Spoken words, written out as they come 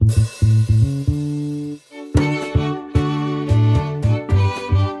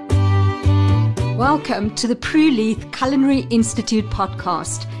Welcome to the Prue Leith Culinary Institute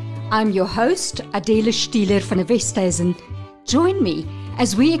podcast. I'm your host, Adela Stieler van der Westhuizen. Join me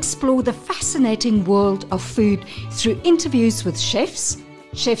as we explore the fascinating world of food through interviews with chefs,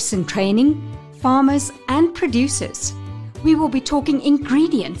 chefs in training, farmers and producers. We will be talking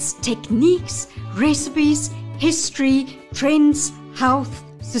ingredients, techniques, recipes, history, trends, health,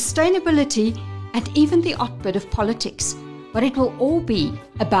 sustainability, and even the odd bit of politics. But it will all be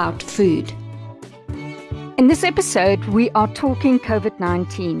about food. In this episode, we are talking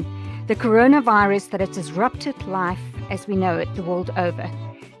COVID-19, the coronavirus that has disrupted life as we know it the world over.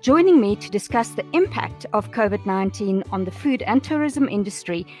 Joining me to discuss the impact of COVID-19 on the food and tourism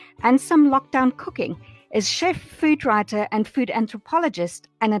industry and some lockdown cooking is chef, food writer, and food anthropologist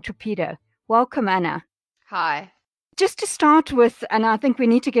Anna Torpedo. Welcome, Anna. Hi. Just to start with, and I think we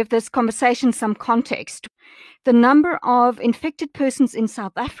need to give this conversation some context, the number of infected persons in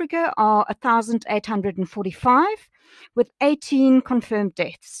South Africa are 1,845, with 18 confirmed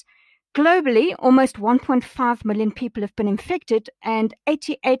deaths. Globally, almost 1.5 million people have been infected and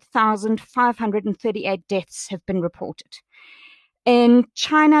 88,538 deaths have been reported. In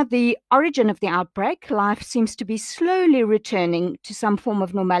China, the origin of the outbreak, life seems to be slowly returning to some form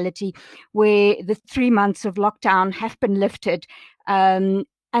of normality where the 3 months of lockdown have been lifted.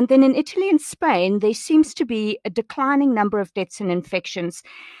 And then in Italy and Spain, there seems to be a declining number of deaths and infections.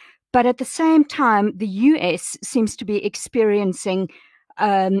 But at the same time, the US seems to be experiencing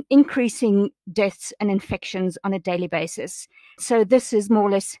increasing deaths and infections on a daily basis. So this is more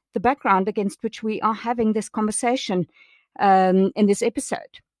or less the background against which we are having this conversation in this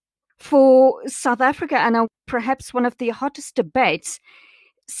episode. For South Africa, and perhaps one of the hottest debates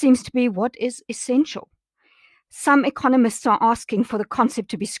seems to be what is essential. Some economists are asking for the concept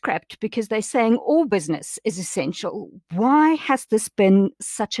to be scrapped because they're saying all business is essential. Why has this been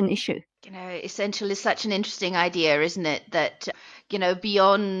such an issue? Essential is such an interesting idea, isn't it? That,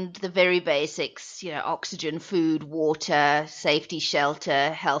 beyond the very basics, oxygen, food, water, safety,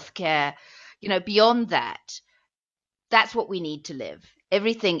 shelter, healthcare, beyond that, that's what we need to live.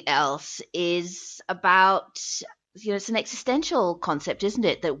 Everything else is about, it's an existential concept, isn't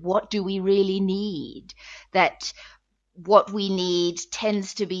it? That what do we really need? That what we need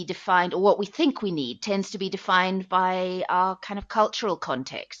tends to be defined, or what we think we need tends to be defined by our kind of cultural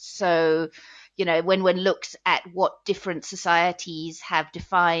context. So, when one looks at what different societies have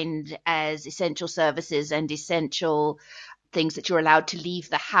defined as essential services and essential things that you're allowed to leave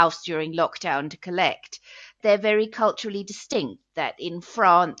the house during lockdown to collect, they're very culturally distinct. That in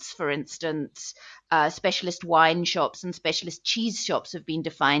France, for instance, specialist wine shops and specialist cheese shops have been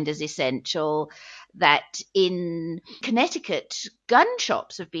defined as essential. That in Connecticut, gun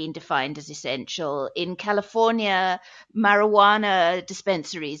shops have been defined as essential. In California, marijuana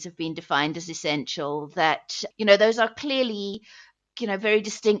dispensaries have been defined as essential. That, those are clearly very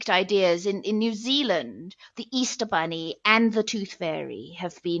distinct ideas. In New Zealand, the Easter Bunny and the Tooth Fairy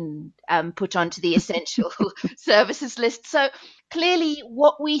have been put onto the essential services list. So clearly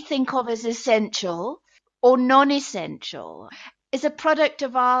what we think of as essential or non-essential is a product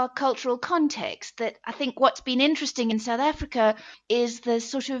of our cultural context. That I think what's been interesting in South Africa is the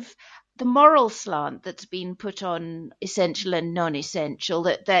sort of the moral slant that's been put on essential and non-essential,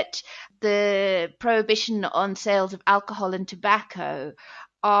 that the prohibition on sales of alcohol and tobacco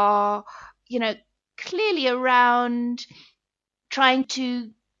are, clearly around trying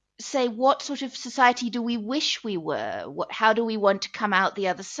to say what sort of society do we wish we were? How do we want to come out the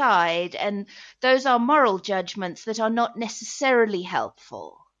other side? And those are moral judgments that are not necessarily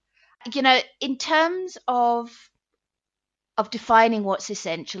helpful. In terms of defining what's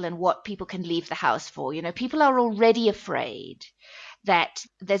essential and what people can leave the house for. People are already afraid that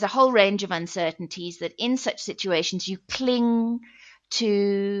there's a whole range of uncertainties, that in such situations you cling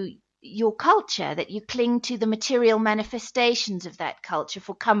to your culture, that you cling to the material manifestations of that culture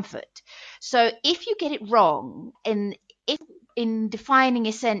for comfort. So if you get it wrong, and if in defining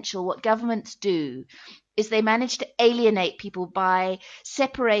essential, what governments do is they manage to alienate people by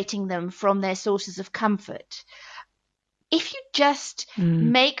separating them from their sources of comfort. If you just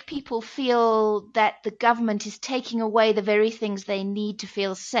make people feel that the government is taking away the very things they need to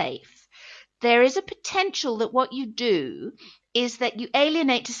feel safe, there is a potential that what you do is that you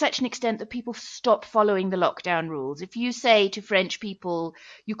alienate to such an extent that people stop following the lockdown rules. If you say to French people,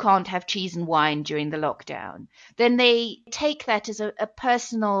 you can't have cheese and wine during the lockdown, then they take that as a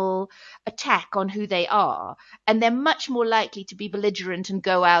personal attack on who they are, and they're much more likely to be belligerent and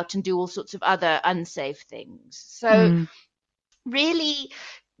go out and do all sorts of other unsafe things. So really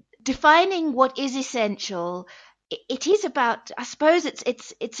defining what is essential it is about, I suppose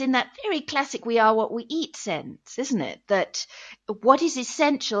it's in that very classic "we are what we eat" sense, isn't it? That what is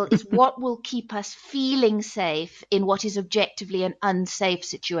essential is what will keep us feeling safe in what is objectively an unsafe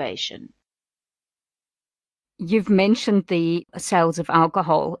situation. You've mentioned the sales of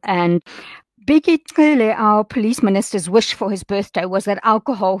alcohol, and Bheki Cele, our police minister's wish for his birthday was that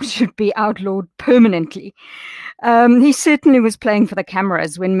alcohol should be outlawed permanently. He certainly was playing for the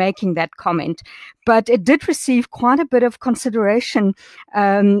cameras when making that comment, but it did receive quite a bit of consideration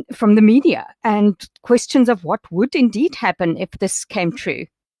from the media and questions of what would indeed happen if this came true.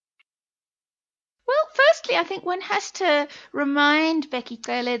 Well, firstly, I think one has to remind Bheki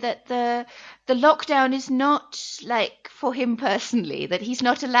Cele that the lockdown is not like for him personally, that he's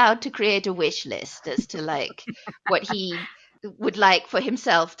not allowed to create a wish list as to like what he would like for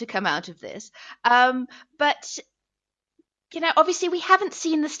himself to come out of this. But obviously we haven't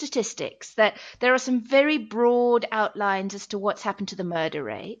seen the statistics, that there are some very broad outlines as to what's happened to the murder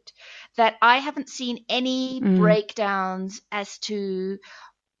rate, that I haven't seen any breakdowns as to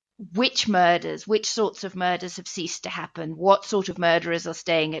which sorts of murders have ceased to happen, what sort of murderers are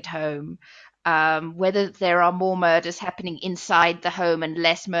staying at home, whether there are more murders happening inside the home and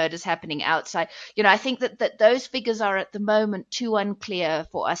less murders happening outside. I think that those figures are at the moment too unclear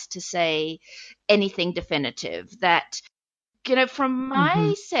for us to say anything definitive. That, from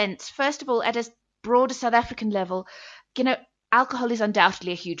my sense, first of all, at a broader South African level, alcohol is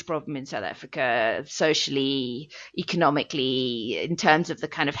undoubtedly a huge problem in South Africa, socially, economically, in terms of the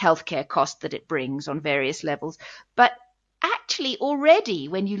kind of healthcare cost that it brings on various levels. But actually, already,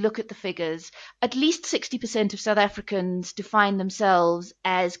 when you look at the figures, at least 60% of South Africans define themselves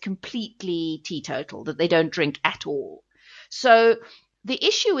as completely teetotal, that they don't drink at all. So the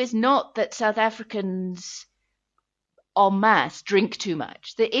issue is not that South Africans en masse drink too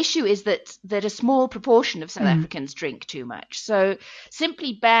much. The issue is that a small proportion of South Africans drink too much. So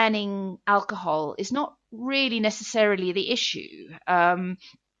simply banning alcohol is not really necessarily the issue.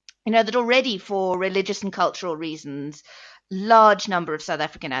 That already, for religious and cultural reasons, large number of South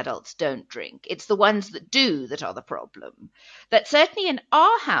African adults don't drink. It's the ones that do that are the problem. That certainly in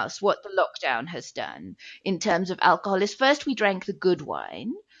our house, what the lockdown has done in terms of alcohol is, first we drank the good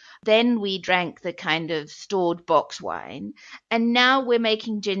wine. Then we drank the kind of stored box wine, and now we're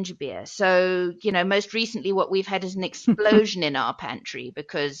making ginger beer. So, most recently what we've had is an explosion in our pantry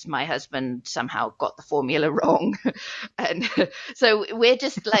because my husband somehow got the formula wrong. And so we're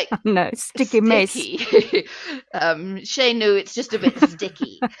just like sticky mess. Shay knew it's just a bit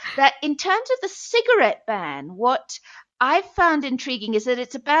sticky. That in terms of the cigarette ban, what I've found intriguing is that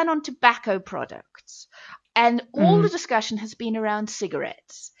it's a ban on tobacco products. And all the discussion has been around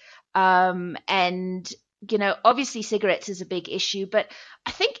cigarettes. And obviously cigarettes is a big issue, but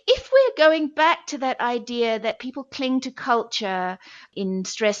I think if we're going back to that idea that people cling to culture in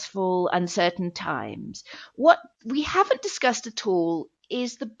stressful, uncertain times, what we haven't discussed at all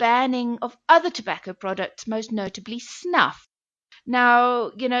is the banning of other tobacco products, most notably snuff.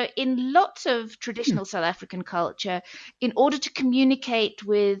 Now, in lots of traditional South African culture, in order to communicate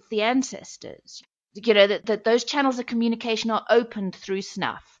with the ancestors, that those channels of communication are opened through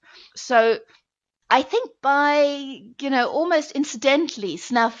snuff. So I think by, almost incidentally,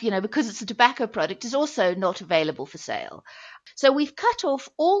 snuff, because it's a tobacco product, is also not available for sale. So we've cut off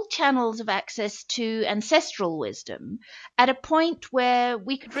all channels of access to ancestral wisdom at a point where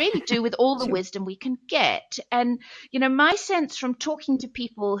we could really do with all the wisdom we can get. And, my sense from talking to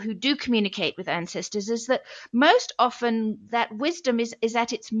people who do communicate with ancestors is that most often that wisdom is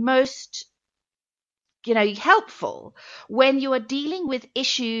at its most helpful when you are dealing with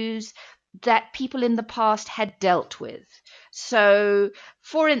issues that people in the past had dealt with. So,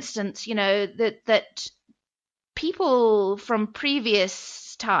 for instance, that people from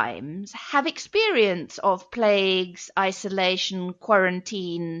previous times have experience of plagues, isolation,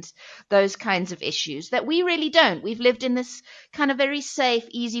 quarantines, those kinds of issues that we really don't. We've lived in this kind of very safe,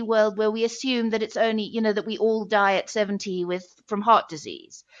 easy world where we assume that it's only, that we all die at 70 from heart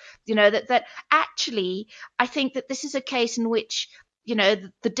disease. That actually, I think that this is a case in which,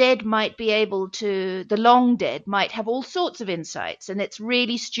 the dead might be able to, the long dead might have all sorts of insights, and it's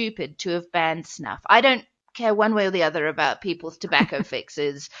really stupid to have banned snuff. I don't care one way or the other about people's tobacco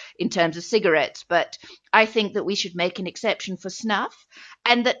fixes in terms of cigarettes, but I think that we should make an exception for snuff,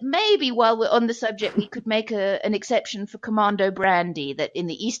 and that maybe while we're on the subject, we could make an exception for Commando brandy, that in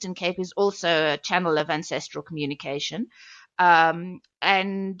the Eastern Cape is also a channel of ancestral communication. And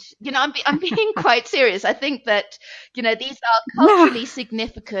I'm being quite serious. I think that these are culturally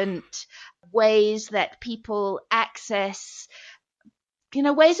significant ways that people access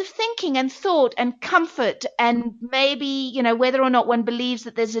ways of thinking and thought and comfort, and maybe, whether or not one believes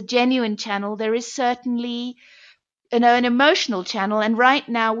that there's a genuine channel, there is certainly, an emotional channel. And right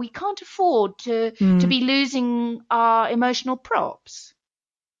now we can't afford to be losing our emotional props.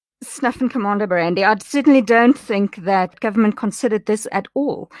 Snuff and Commander Brandy, I certainly don't think that government considered this at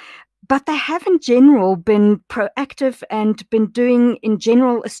all. But they have in general been proactive and been doing in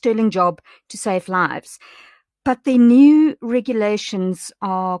general a sterling job to save lives. But the new regulations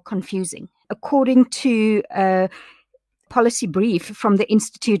are confusing. According to a policy brief from the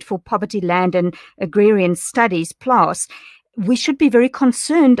Institute for Poverty, Land and Agrarian Studies, PLAS, we should be very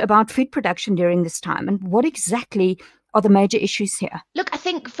concerned about food production during this time. And what exactly are the major issues here? Look, I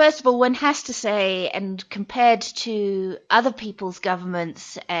think, first of all, one has to say, and compared to other people's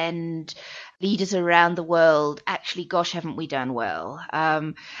governments and leaders around the world, actually, gosh, haven't we done well?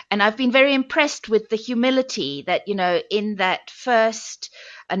 And I've been very impressed with the humility that, in that first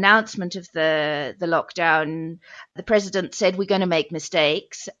announcement of the lockdown, the president said, we're going to make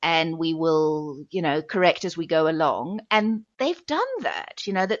mistakes and we will, correct as we go along. And they've done that,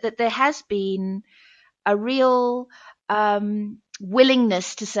 that there has been a real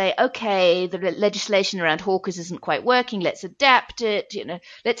willingness to say, okay, the legislation around hawkers isn't quite working. Let's adapt it.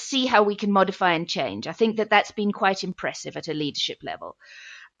 Let's see how we can modify and change. I think that that's been quite impressive at a leadership level.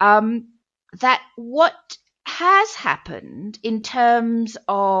 That what has happened in terms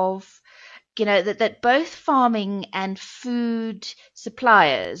of, that both farming and food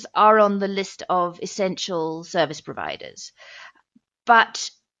suppliers are on the list of essential service providers. But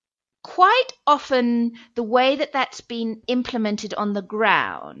quite often, the way that that's been implemented on the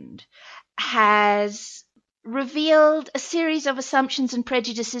ground has revealed a series of assumptions and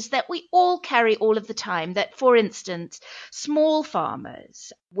prejudices that we all carry all of the time. That, for instance, small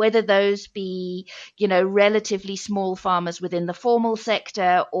farmers, whether those be, relatively small farmers within the formal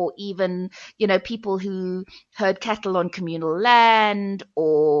sector, or even, people who herd cattle on communal land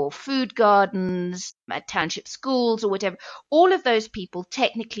or food gardens at township schools or whatever, all of those people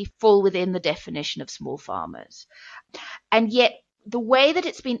technically fall within the definition of small farmers. And yet, the way that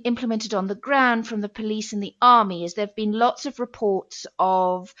it's been implemented on the ground from the police and the army is there have been lots of reports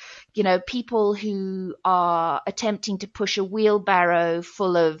of, people who are attempting to push a wheelbarrow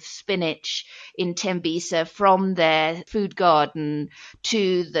full of spinach in Tembisa from their food garden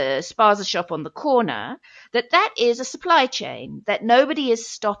to the spaza shop on the corner, that is a supply chain, that nobody is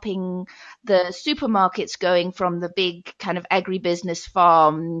stopping the supermarkets going from the big kind of agribusiness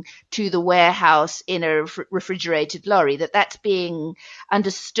farm to the warehouse in a refrigerated lorry, that's being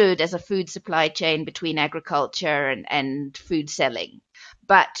understood as a food supply chain between agriculture and food selling.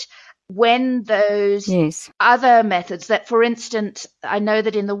 But when those other methods that, for instance, I know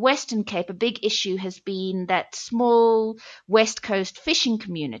that in the Western Cape, a big issue has been that small West Coast fishing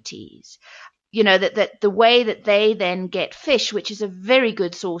communities, that the way that they then get fish, which is a very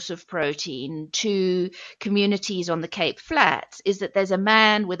good source of protein, to communities on the Cape Flats, is that there's a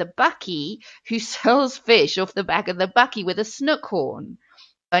man with a bakkie who sells fish off the back of the bakkie with a snook horn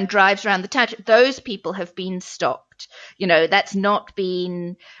and drives around the township. Those people have been stopped. That's not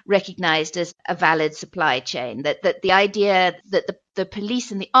been recognized as a valid supply chain. That the idea that the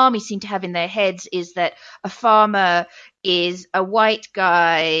police and the army seem to have in their heads is that a farmer is a white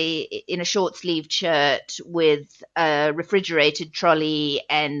guy in a short-sleeved shirt with a refrigerated trolley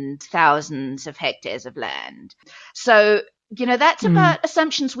and thousands of hectares of land. So, that's about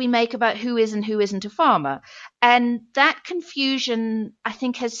assumptions we make about who is and who isn't a farmer. And that confusion, I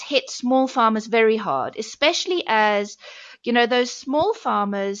think, has hit small farmers very hard, especially as, those small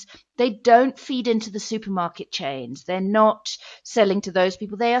farmers, they don't feed into the supermarket chains. They're not selling to those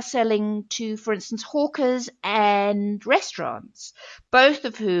people. They are selling to, for instance, hawkers and restaurants, both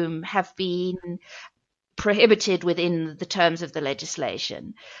of whom have been prohibited within the terms of the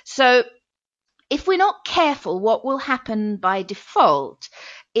legislation. So if we're not careful, what will happen by default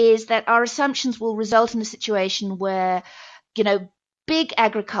is that our assumptions will result in a situation where, big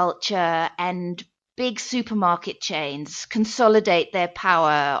agriculture and big supermarket chains consolidate their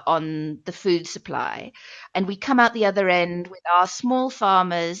power on the food supply. And we come out the other end with our small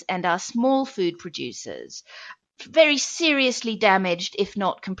farmers and our small food producers very seriously damaged, if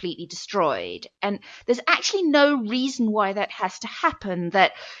not completely destroyed. And there's actually no reason why that has to happen,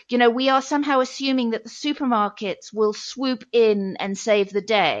 that, we are somehow assuming that the supermarkets will swoop in and save the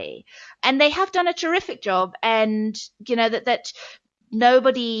day. And they have done a terrific job, and, that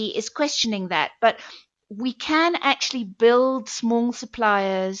nobody is questioning that. But we can actually build small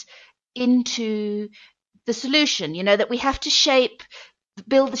suppliers into the solution, that we have to shape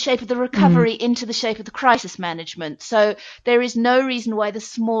build the shape of the recovery into the shape of the crisis management. So there is no reason why the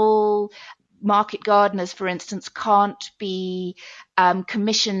small market gardeners, for instance, can't be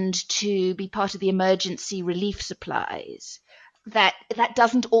commissioned to be part of the emergency relief supplies. That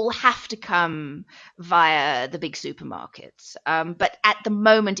doesn't all have to come via the big supermarkets. But at the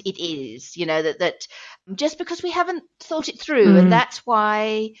moment it is, that just because we haven't thought it through. And that's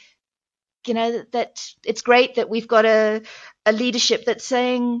why, that it's great that we've got a leadership that's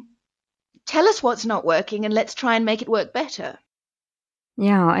saying, tell us what's not working and let's try and make it work better.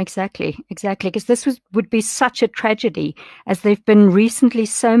 Yeah, exactly. Because this would be such a tragedy, as there've been recently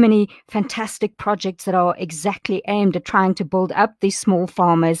so many fantastic projects that are exactly aimed at trying to build up these small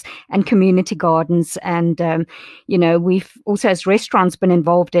farmers and community gardens. And, we've also, as restaurants, been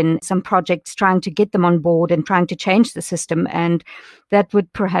involved in some projects trying to get them on board and trying to change the system. And that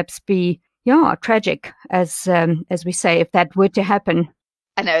would perhaps be, tragic, as we say, if that were to happen.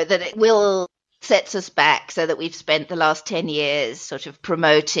 I know that it will sets us back, so that we've spent the last 10 years sort of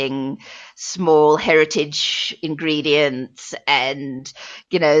promoting small heritage ingredients and,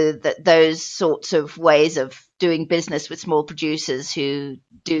 those sorts of ways of doing business with small producers who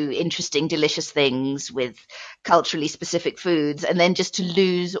do interesting, delicious things with culturally specific foods. And then just to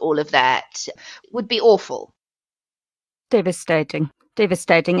lose all of that would be awful. Devastating,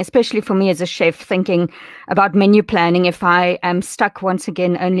 especially for me as a chef, thinking about menu planning. If I am stuck once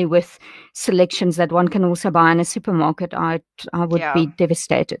again only with selections that one can also buy in a supermarket, I would be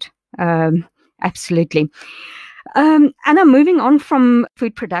devastated. Absolutely. And I'm moving on from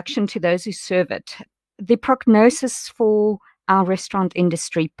food production to those who serve it. The prognosis for our restaurant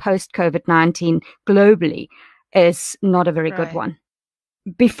industry post-COVID-19 globally is not a very good one.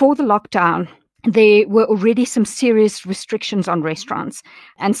 Before the lockdown, there were already some serious restrictions on restaurants,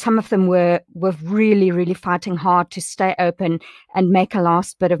 and some of them were really, really fighting hard to stay open and make a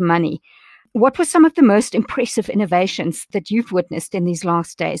last bit of money. What were some of the most impressive innovations that you've witnessed in these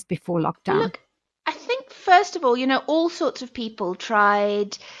last days before lockdown? Look, I think, first of all, all sorts of people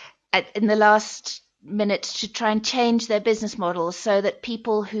tried in the last minute to try and change their business models, so that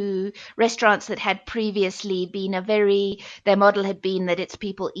restaurants that had previously been their model had been that it's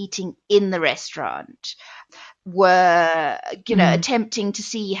people eating in the restaurant, were, attempting to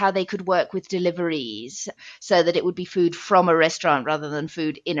see how they could work with deliveries so that it would be food from a restaurant rather than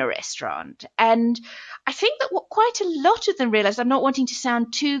food in a restaurant. And I think that what quite a lot of them realized, I'm not wanting to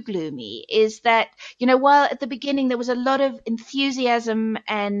sound too gloomy, is that, while at the beginning there was a lot of enthusiasm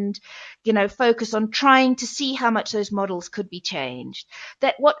and, focus on trying to see how much those models could be changed,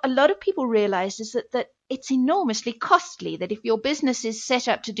 that what a lot of people realized is that it's enormously costly, that if your business is set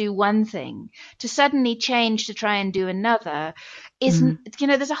up to do one thing, to suddenly change to try and do another isn't,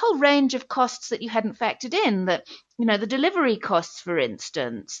 there's a whole range of costs that you hadn't factored in, that, the delivery costs, for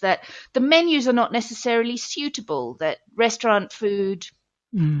instance, that the menus are not necessarily suitable, that restaurant food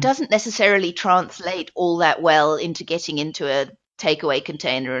doesn't necessarily translate all that well into getting into a takeaway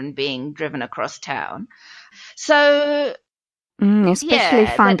container and being driven across town. So especially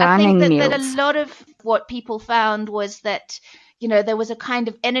fine dining meals. That a lot of what people found was that, there was a kind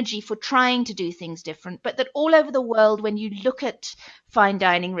of energy for trying to do things different, but that all over the world, when you look at fine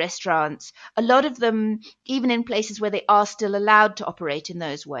dining restaurants, a lot of them, even in places where they are still allowed to operate in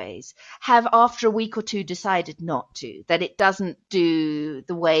those ways, have after a week or two decided not to, that it doesn't do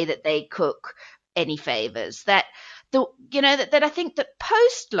the way that they cook any favors. That I think that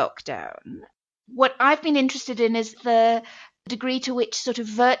post lockdown, what I've been interested in is the degree to which sort of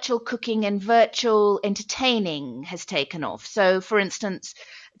virtual cooking and virtual entertaining has taken off. So, for instance,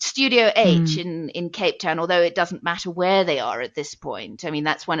 Studio H in Cape Town, although it doesn't matter where they are at this point. I mean,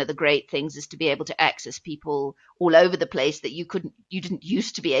 that's one of the great things, is to be able to access people all over the place that you didn't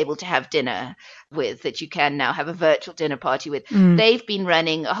used to be able to have dinner with, that you can now have a virtual dinner party with. They've been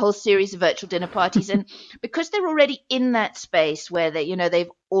running a whole series of virtual dinner parties, and because they're already in that space where they've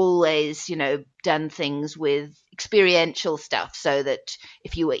always, done things with experiential stuff, so that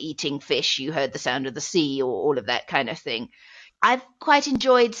if you were eating fish, you heard the sound of the sea, or all of that kind of thing. I've quite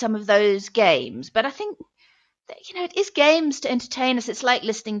enjoyed some of those games, but I think that, it is games to entertain us. It's like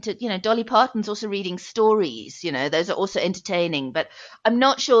listening to, Dolly Parton's also reading stories, those are also entertaining, but I'm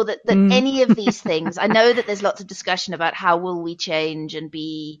not sure that any of these things, I know that there's lots of discussion about how will we change and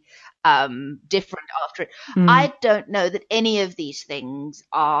be different after it. I don't know that any of these things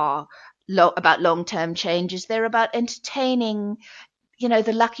are about long-term changes. They're about entertaining,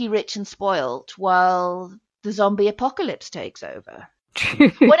 the lucky, rich and spoiled, while the zombie apocalypse takes over.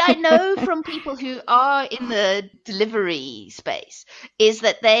 What I know from people who are in the delivery space is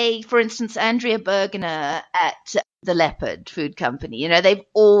that they, for instance, Andrea Bergener at the Leopard Food Company. You know, they've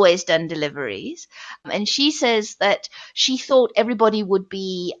always done deliveries. And she says that she thought everybody would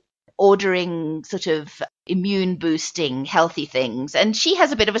be ordering sort of immune boosting healthy things, and she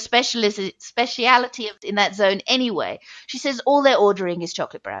has a bit of a speciality in that zone anyway. She says all they're ordering is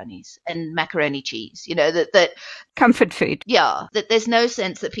chocolate brownies and macaroni cheese, you know, that comfort food. Yeah, that there's no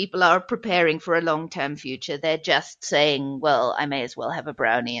sense that people are preparing for a long-term future. They're just saying, well, I may as well have a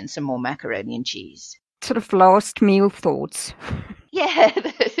brownie and some more macaroni and cheese. Sort of last meal thoughts. Yeah,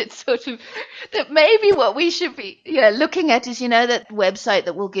 it's sort of that maybe what we should be looking at is, that website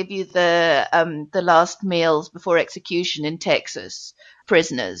that will give you the last meals before execution in Texas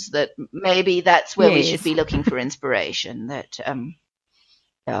prisoners, that maybe that's where we should be looking for inspiration. That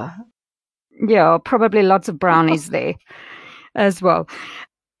Yeah, probably lots of brownies there as well.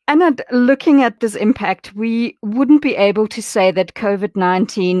 And looking at this impact, we wouldn't be able to say that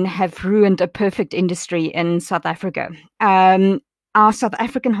COVID-19 have ruined a perfect industry in South Africa. Our South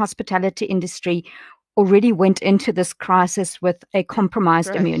African hospitality industry already went into this crisis with a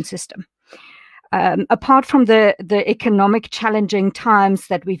compromised immune system. Apart from the economic challenging times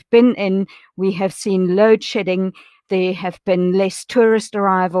that we've been in, we have seen load shedding. There have been less tourist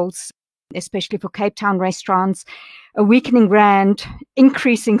arrivals, especially for Cape Town restaurants, a weakening rand,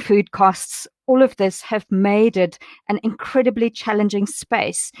 increasing food costs. All of this have made it an incredibly challenging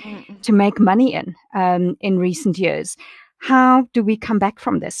space to make money in recent years. How do we come back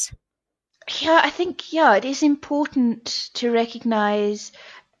from this? Yeah, I think, it is important to recognize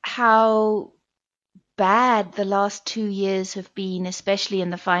how bad the last 2 years have been, especially in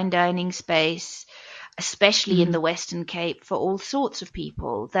the fine dining space, especially in the Western Cape, for all sorts of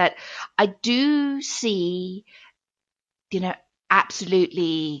people. That I do see,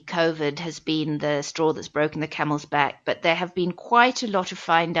 absolutely COVID has been the straw that's broken the camel's back, but there have been quite a lot of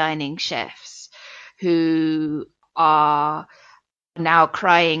fine dining chefs who are now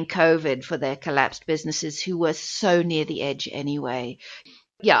crying COVID for their collapsed businesses, who were so near the edge anyway.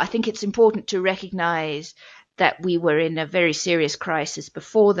 Yeah, I think it's important to recognize that we were in a very serious crisis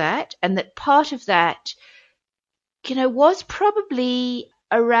before that, and that part of that, was probably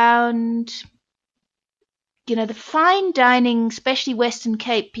around, the fine dining, especially Western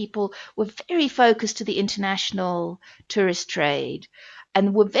Cape people, were very focused to the international tourist trade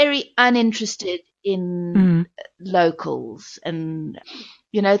and were very uninterested in locals, and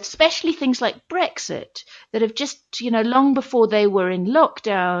especially things like Brexit that have just, long before they were in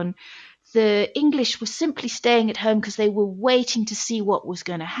lockdown, the English were simply staying at home because they were waiting to see what was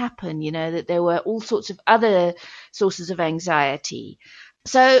going to happen, that there were all sorts of other sources of anxiety.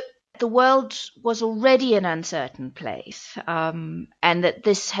 So the world was already an uncertain place, and that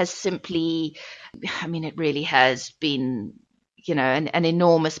this has simply, it really has been, an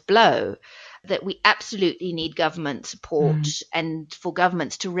enormous blow. That we absolutely need government support and for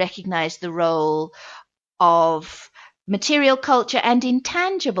governments to recognize the role of material culture and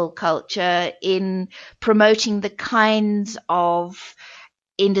intangible culture in promoting the kinds of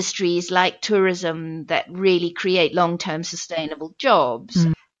industries like tourism that really create long-term sustainable jobs.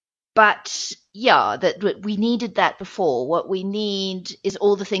 But that we needed that before. What we need is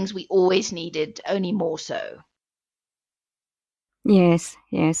all the things we always needed, only more so. Yes.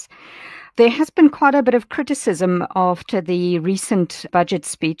 There has been quite a bit of criticism after the recent budget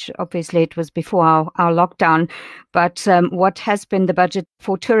speech. Obviously, it was before our lockdown. But what has been the budget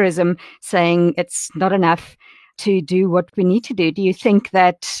for tourism, saying it's not enough to do what we need to do? Do you think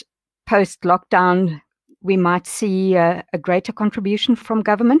that post-lockdown we might see a greater contribution from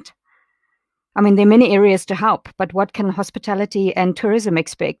government? There are many areas to help, but what can hospitality and tourism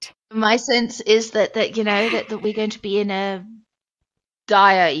expect? My sense is that we're going to be in a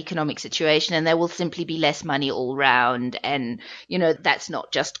dire economic situation, and there will simply be less money all round. And, that's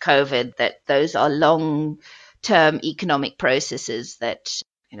not just COVID, that those are long-term economic processes that,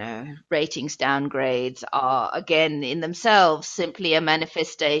 ratings downgrades are, again, in themselves simply a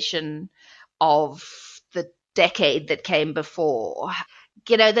manifestation of the decade that came before.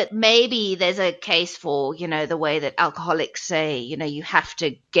 That maybe there's a case for, the way that alcoholics say, you have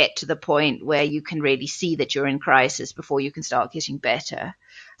to get to the point where you can really see that you're in crisis before you can start getting better.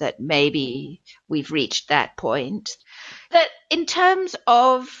 That maybe we've reached that point. That in terms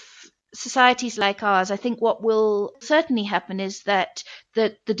of societies like ours, I think what will certainly happen is that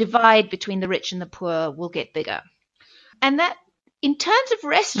the divide between the rich and the poor will get bigger. And that in terms of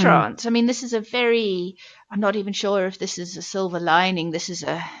restaurants, this is I'm not even sure if this is a silver lining, this is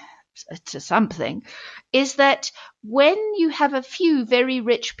it's a something, is that when you have a few very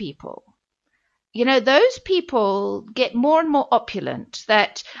rich people those people get more and more opulent.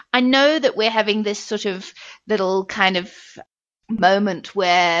 That I know that we're having this sort of little kind of moment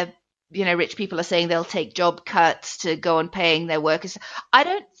where, rich people are saying they'll take job cuts to go on paying their workers. I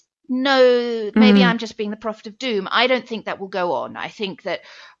don't know, maybe I'm just being the prophet of doom. I don't think that will go on. I think that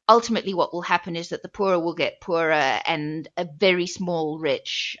ultimately what will happen is that the poor will get poorer and a very small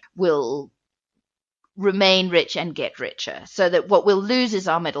rich will remain rich and get richer, so that what we'll lose is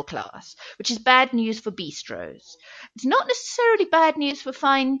our middle class, which is bad news for bistros. It's not necessarily bad news for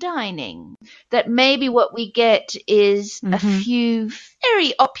fine dining, that maybe what we get is a few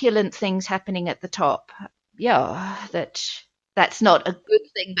very opulent things happening at the top. Yeah, that's not a good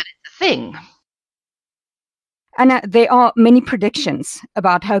thing, but it's a thing. And there are many predictions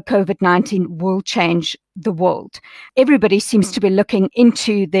about how COVID-19 will change the world. Everybody seems to be looking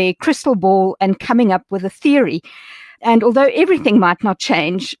into their crystal ball and coming up with a theory. And although everything might not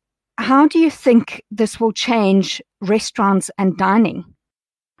change, how do you think this will change restaurants and dining?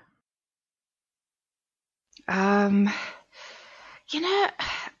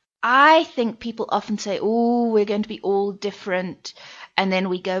 I think people often say, oh, we're going to be all different. And then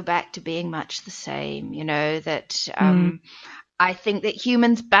we go back to being much the same, that I think that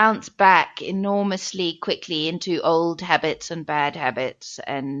humans bounce back enormously quickly into old habits and bad habits.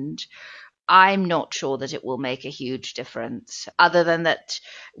 And I'm not sure that it will make a huge difference, other than that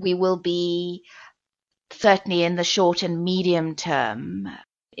we will be, certainly in the short and medium term,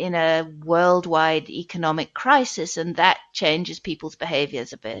 in a worldwide economic crisis, and that changes people's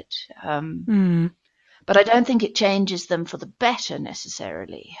behaviors a bit. But I don't think it changes them for the better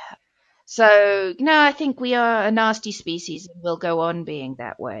necessarily. So, I think we are a nasty species and will go on being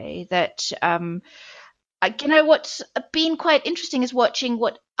that way. That, what's been quite interesting is watching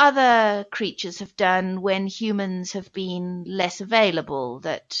what other creatures have done when humans have been less available.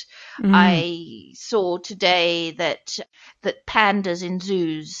 That I saw today that pandas in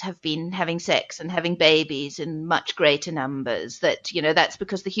zoos have been having sex and having babies in much greater numbers. That, that's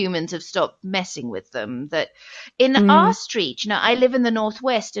because the humans have stopped messing with them. That in our street, I live in the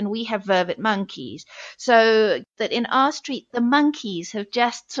Northwest and we have vervet monkeys. So that in our street, the monkeys have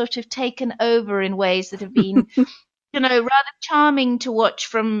just sort of taken over in ways that have been rather charming to watch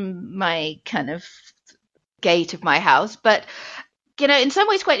from my kind of gate of my house, but in some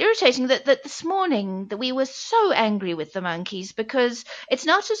ways quite irritating that this morning that we were so angry with the monkeys, because it's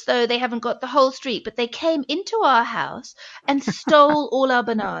not as though they haven't got the whole street, but they came into our house and stole all our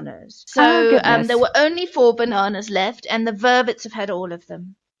bananas. So there were only 4 bananas left, and the vervets have had all of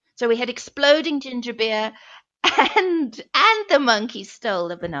them. So we had exploding ginger beer, and the monkeys stole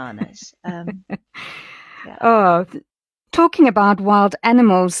the bananas. Yeah. Oh, talking about wild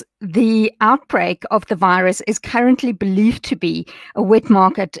animals, the outbreak of the virus is currently believed to be a wet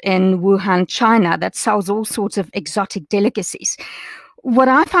market in Wuhan, China, that sells all sorts of exotic delicacies. What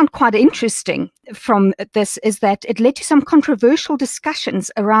I found quite interesting from this is that it led to some controversial discussions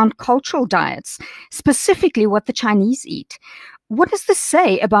around cultural diets, specifically what the Chinese eat. What does this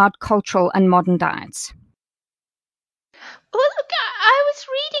say about cultural and modern diets? Well, look, I was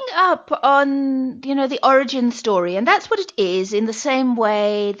reading up on, the origin story, and that's what it is, in the same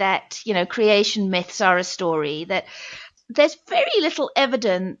way that, creation myths are a story, that there's very little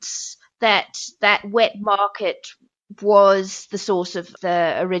evidence that wet market was the source of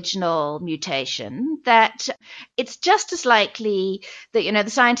the original mutation, that it's just as likely that,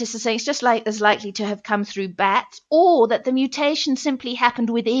 the scientists are saying it's just as likely to have come through bats, or that the mutation simply happened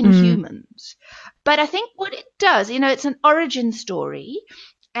within humans. But I think what it does, it's an origin story,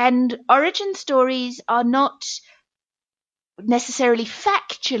 and origin stories are not necessarily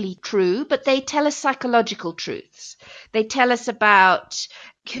factually true, but they tell us psychological truths. They tell us about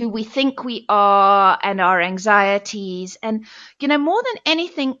who we think we are and our anxieties. And, more than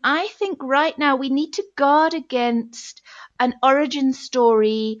anything, I think right now we need to guard against an origin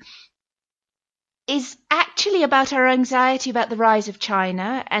story is actually about our anxiety about the rise of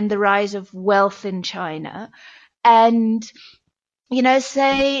China and the rise of wealth in China. And,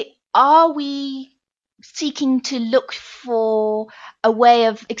 say, are we seeking to look for a way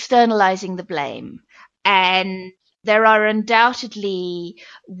of externalizing the blame? And there are undoubtedly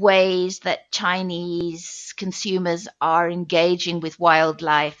ways that Chinese consumers are engaging with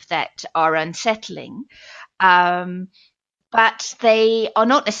wildlife that are unsettling. But they are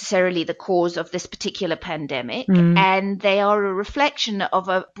not necessarily the cause of this particular pandemic, and they are a reflection of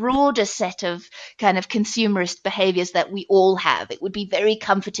a broader set of kind of consumerist behaviors that we all have. It would be very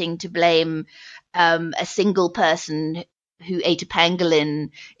comforting to blame a single person who ate a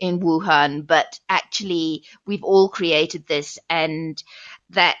pangolin in Wuhan, but actually we've all created this, and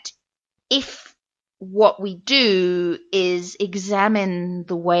that if what we do is examine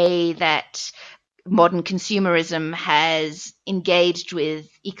the way that modern consumerism has engaged with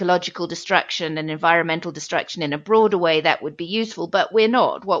ecological destruction and environmental destruction in a broader way that would be useful, but we're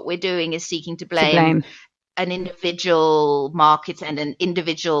not. What we're doing is seeking to blame an individual market and an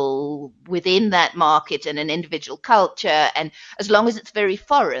individual within that market and an individual culture. And as long as it's very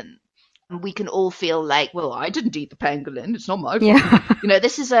foreign, we can all feel like, well, I didn't eat the pangolin. It's not my fault. Yeah.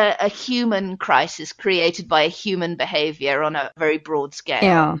 This is a human crisis created by human behavior on a very broad scale.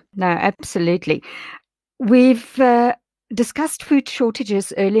 Yeah, no, absolutely. We've discussed food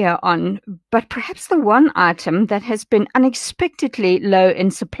shortages earlier on, but perhaps the one item that has been unexpectedly low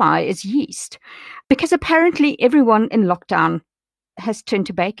in supply is yeast, because apparently everyone in lockdown has turned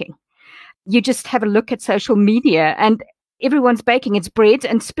to baking. You just have a look at social media and everyone's baking. It's bread,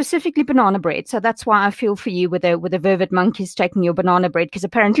 and specifically banana bread. So that's why I feel for you with the vervet monkeys taking your banana bread, because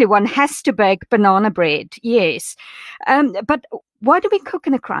apparently one has to bake banana bread. Yes. But why do we cook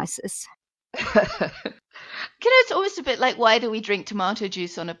in a crisis? It's almost a bit like, why do we drink tomato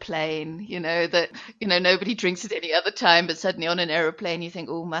juice on a plane? Nobody drinks it any other time, but suddenly on an aeroplane you think,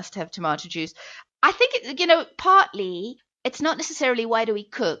 oh, must have tomato juice. I think, partly it's not necessarily why do we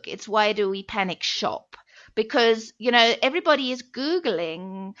cook, it's why do we panic shop? Because, everybody is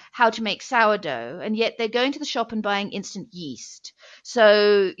Googling how to make sourdough, and yet they're going to the shop and buying instant yeast.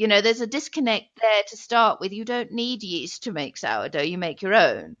 So, there's a disconnect there to start with. You don't need yeast to make sourdough, you make your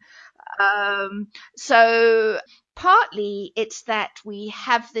own. So partly it's that we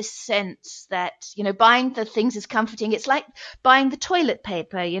have this sense that, buying the things is comforting. It's like buying the toilet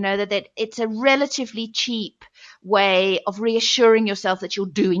paper, that it's a relatively cheap way of reassuring yourself that you're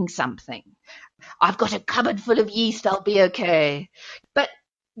doing something. I've got a cupboard full of yeast, I'll be okay. But,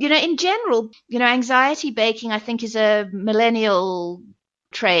 in general, anxiety baking, I think, is a millennial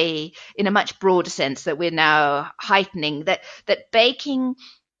trait in a much broader sense that we're now heightening, that baking.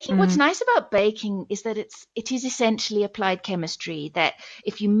 What's nice about baking is that it is essentially applied chemistry, that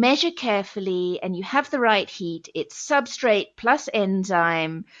if you measure carefully and you have the right heat, it's substrate plus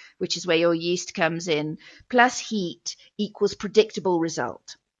enzyme, which is where your yeast comes in, plus heat equals predictable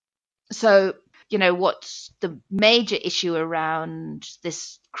result. So, what's the major issue around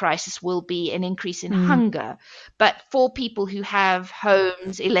this crisis will be an increase in hunger. But for people who have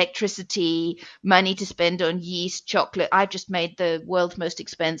homes, electricity, money to spend on yeast, chocolate, I've just made the world's most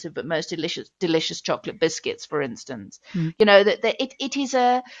expensive but most delicious chocolate biscuits, for instance. It's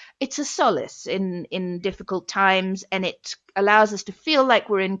a solace in difficult times, and it allows us to feel like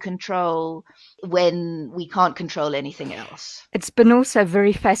we're in control when we can't control anything else. It's been also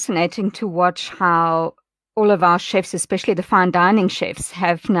very fascinating to watch how all of our chefs, especially the fine dining chefs,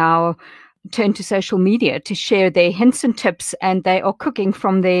 have now turned to social media to share their hints and tips, and they are cooking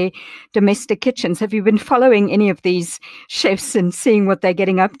from their domestic kitchens. Have you been following any of these chefs and seeing what they're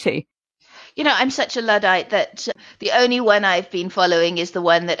getting up to? I'm such a Luddite that the only one I've been following is the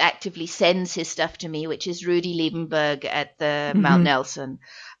one that actively sends his stuff to me, which is Rudy Liebenberg at the Mount Nelson.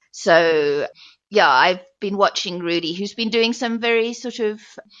 So, yeah, I've been watching Rudy, who's been doing some very sort of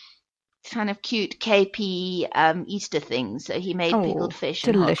kind of cute KP Easter things. So he made pickled fish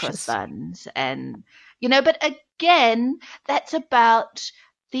and hot cross buns, and but again, that's about,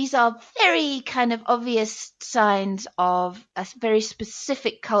 these are very kind of obvious signs of a very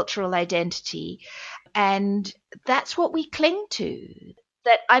specific cultural identity, and that's what we cling to.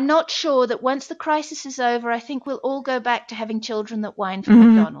 That I'm not sure that once the crisis is over, I think we'll all go back to having children that whine for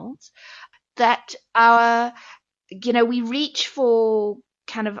McDonald's. That we reach for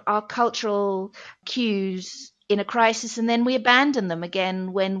kind of our cultural cues in a crisis, and then we abandon them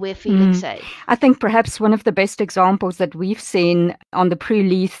again when we're feeling safe. I think perhaps one of the best examples that we've seen on the Prue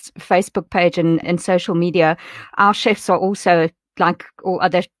Leith Facebook page and social media, our chefs are also, like all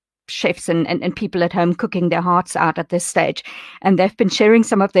other chefs and people at home, cooking their hearts out at this stage, and they've been sharing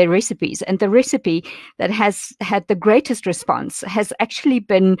some of their recipes, and the recipe that has had the greatest response has actually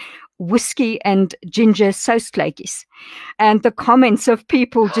been whiskey and ginger sousklakies, and the comments of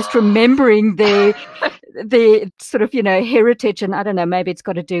people just remembering their sort of heritage, and I don't know, maybe it's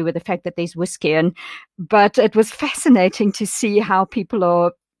got to do with the fact that there's whiskey but it was fascinating to see how people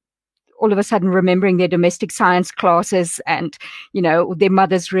are all of a sudden remembering their domestic science classes and, their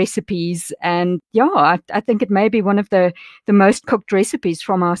mother's recipes. And I think it may be one of the most cooked recipes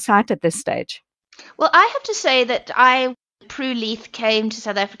from our site at this stage. Well, I have to say that Prue Leith came to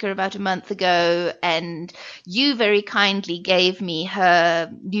South Africa about a month ago, and you very kindly gave me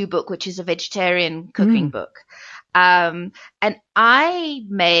her new book, which is a vegetarian cooking book. And I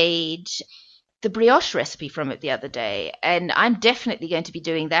made the brioche recipe from it the other day, and I'm definitely going to be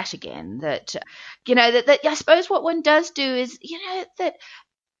doing that again. That, that I suppose what one does do is, that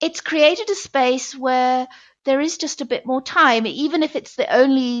it's created a space where there is just a bit more time, even if it's the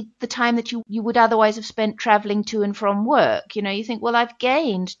time that you would otherwise have spent traveling to and from work. You think, well, I've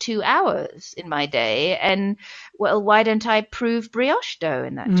gained 2 hours in my day, and well, why don't I prove brioche dough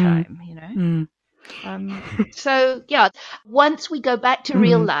in that time, So yeah, once we go back to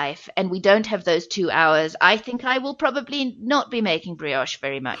real life and we don't have those 2 hours, I think I will probably not be making brioche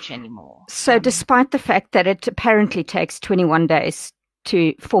very much anymore. So despite the fact that it apparently takes 21 days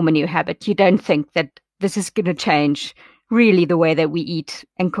to form a new habit, you don't think that this is going to change really the way that we eat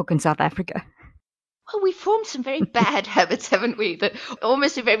and cook in South Africa? Well, we've formed some very bad habits, haven't we? That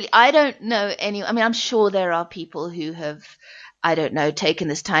almost invariably, I don't know any. I mean, I'm sure there are people who have, I don't know, taken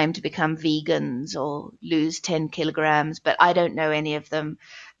this time to become vegans or lose 10 kilograms, but I don't know any of them.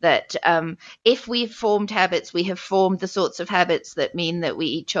 That if we've formed habits, we have formed the sorts of habits that mean that we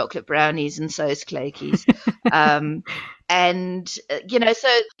eat chocolate brownies and So's Clakies. So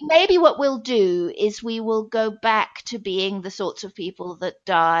maybe what we'll do is we will go back to being the sorts of people that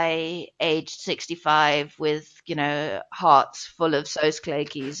die aged 65 with, hearts full of So's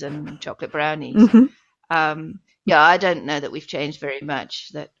Clakies and chocolate brownies. Mm-hmm. I don't know that we've changed very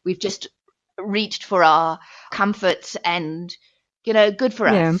much, that we've just reached for our comforts and, good for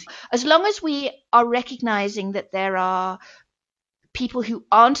us. As long as we are recognizing that there are people who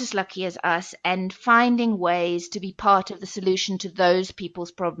aren't as lucky as us and finding ways to be part of the solution to those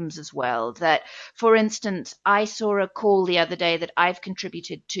people's problems as well. That, for instance, I saw a call the other day that I've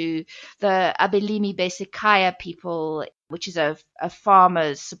contributed to the Abelimi Besekaya people, which is a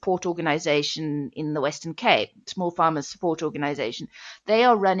farmers support organization in the Western Cape, small farmers support organization. They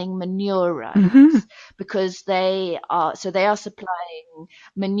are running manure runs because they are supplying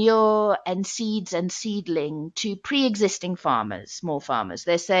manure and seeds and seedling to pre-existing farmers, small farmers.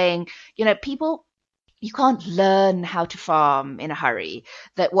 They're saying, people, you can't learn how to farm in a hurry.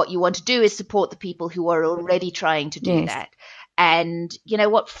 That what you want to do is support the people who are already trying to do that. And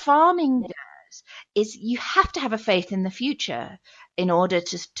what farming does is you have to have a faith in the future in order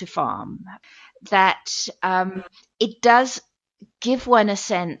to farm. That it does give one a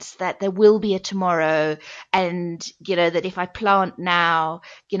sense that there will be a tomorrow, and that if I plant now,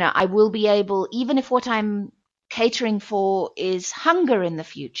 I will be able, even if what I'm catering for is hunger in the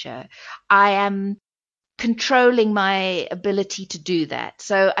future, I am controlling my ability to do that.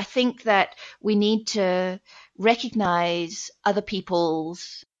 So I think that we need to recognize other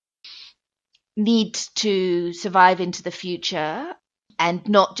people's need to survive into the future and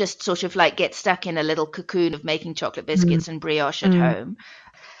not just sort of like get stuck in a little cocoon of making chocolate biscuits and brioche at home.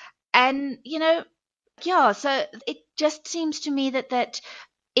 And, so it just seems to me that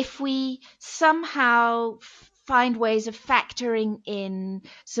if we somehow find ways of factoring in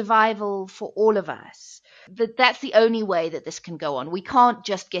survival for all of us, that's the only way that this can go on. We can't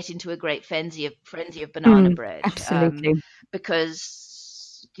just get into a great frenzy of banana bread. Absolutely. Because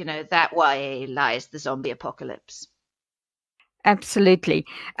that way lies the zombie apocalypse. Absolutely.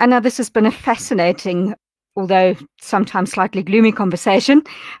 Anna, this has been a fascinating, although sometimes slightly gloomy conversation,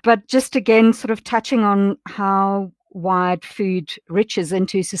 but just again sort of touching on how wide food reaches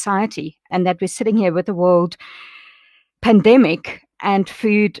into society, and that we're sitting here with a world pandemic and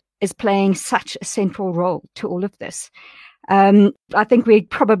food is playing such a central role to all of this. I think we're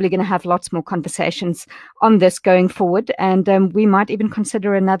probably going to have lots more conversations on this going forward, and we might even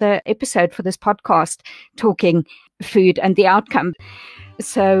consider another episode for this podcast talking food and the outcome.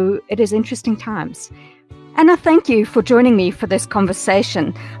 So it is interesting times. Anna, thank you for joining me for this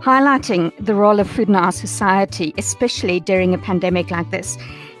conversation, highlighting the role of food in our society, especially during a pandemic like this.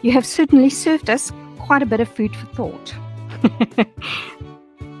 You have certainly served us quite a bit of food for thought.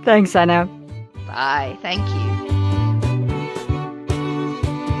 Thanks, Anna. Bye. Thank you.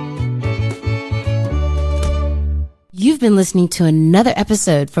 You've been listening to another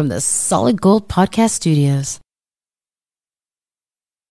episode from the Solid Gold Podcast Studios.